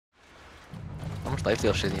much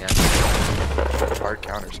lifesteal should he have? Hard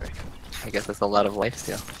counters, eh? I guess that's a lot of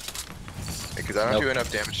lifesteal. Because I don't do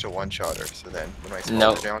enough damage to one-shotter, so then when I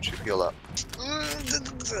slow her down, she'll heal up.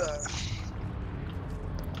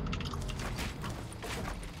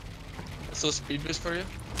 So speed boost for you?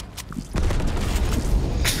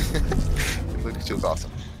 Lucas feels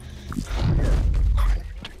awesome.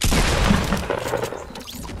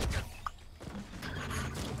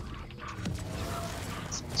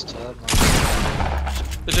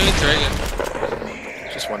 They're doing dragon.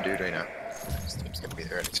 Just one dude right now. This team's gonna be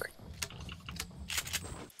there any second.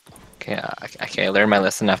 Okay, I learned my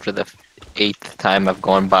lesson after the 8th time of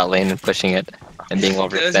going bot lane and pushing it and being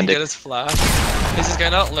Does he get overextended. his flash? Has this guy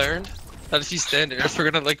not learned that if you stand there, we're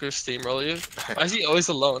gonna like steamroll you? Why is he always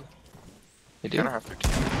alone? You do? You don't have to.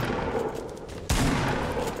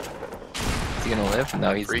 Is he gonna live?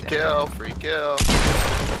 No, he's Free dead. kill, free kill.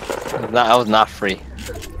 I was not free.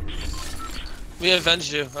 We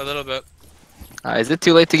avenged you a little bit. Is it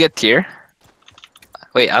too late to get tier?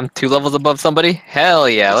 Wait, I'm 2 levels above somebody? Hell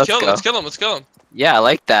yeah, let's go. Let's kill him, let's kill him. Yeah, I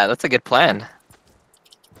like that. That's a good plan.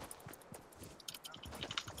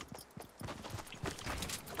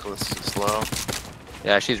 Nicholas is slow.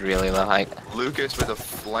 Yeah, she's really low. Lucas with a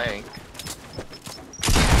flank.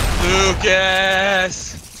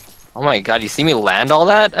 Lucas! Oh my god, you see me land all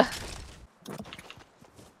that?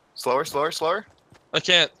 Slower, slower, slower. I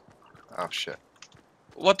can't. Oh shit.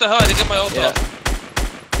 What the hell? I didn't get my ult Yeah. off.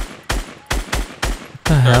 What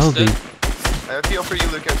the hell, dude? I have heal for you,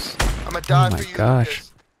 Lucas. I'm gonna die my for you, gosh.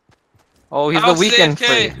 Lucas. Oh, he's I'll the weekend for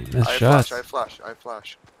save you. Nice I have shot. flash, I have flash, I have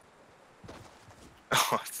flash.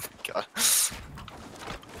 Oh god.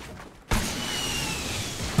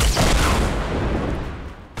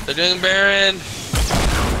 They're doing Baron.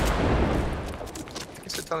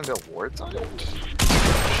 Is it telling me about wards on it?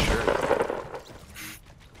 Sure.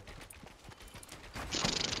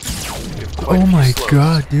 We have quite a Oh few my slows.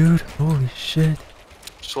 god, dude. Holy shit.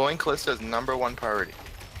 Slowing Callista is #1 priority.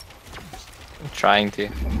 I'm trying to.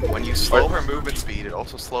 When you slow her movement speed, it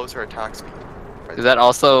also slows her attack speed. Does that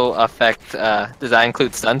also affect, does that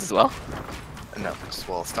include stuns as well? No,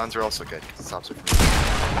 well, stuns are also good, because it stops her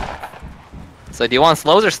from So do you want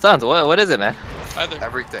slows or stuns? What is it, man? Either.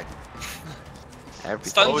 everything.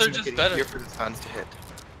 Stuns Always are make just it better. easier for the stuns to hit.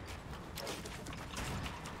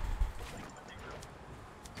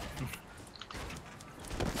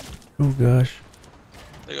 Oh gosh.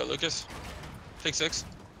 There you go, Lucas. Take 6.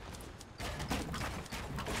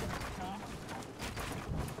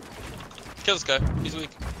 Kill this guy. He's weak.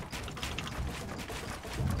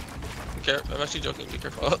 Be careful. I'm actually joking. Be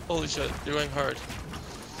careful. Oh, holy shit. You're going hard.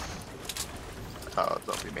 Oh,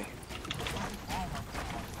 that'll be me.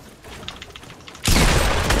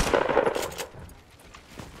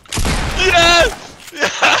 Yes!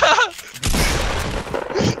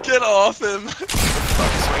 Get off him.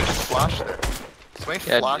 Swain just flashed there. Swain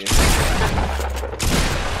Yeah, flashed.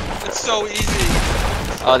 It's so easy.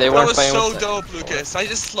 Oh, they That weren't was playing so with dope, Lucas. I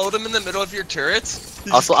just slowed him in the middle of your turrets.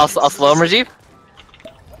 I'll slow him, Rajiv.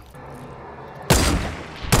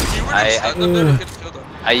 If you were to stun them, then we could kill them.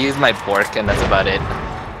 I use my Bork and that's about it.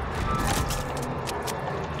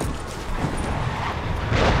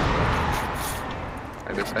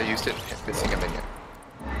 I used it missing a minion.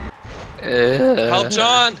 Help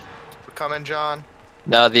John! We're coming, John.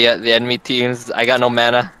 No, the enemy teams. I got no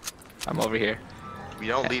mana. I'm over here. We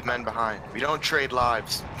don't leave men behind. We don't trade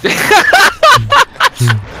lives.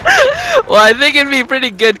 Well, I think it'd be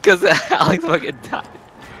pretty good because Alex fucking died.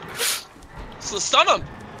 So stun him!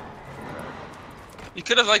 You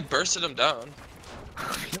could have like bursted him down.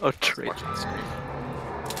 No trade. Watch this.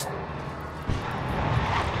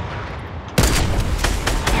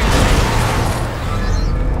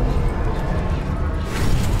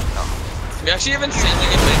 We actually haven't seen like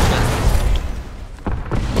a big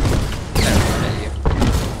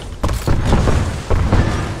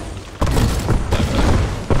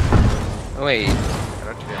Oh, wait. I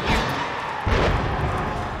don't do damage.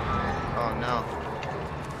 Oh no.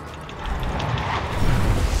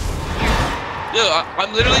 Yo,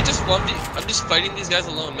 I'm literally just 1v. I'm just fighting these guys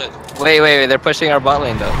alone mid. Wait. They're pushing our bot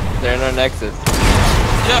lane though. They're in our nexus.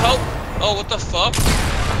 Yeah, help! Oh, what the fuck?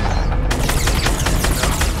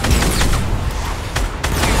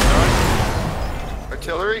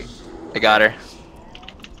 Artillery? I got her.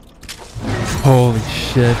 Holy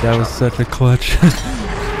shit, that was such a clutch.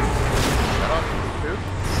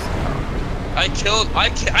 I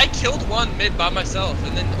killed one mid by myself,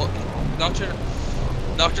 and then Nocturne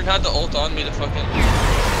had the ult on me to fucking.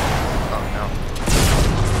 Oh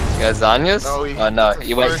You got Zanya's? no. Oh no,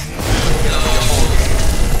 you went.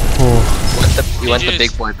 Oh, You went the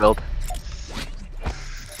big boy build.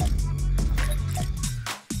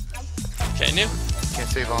 behind you. Can't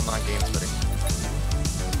save online games, buddy.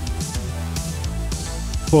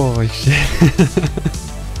 Holy shit.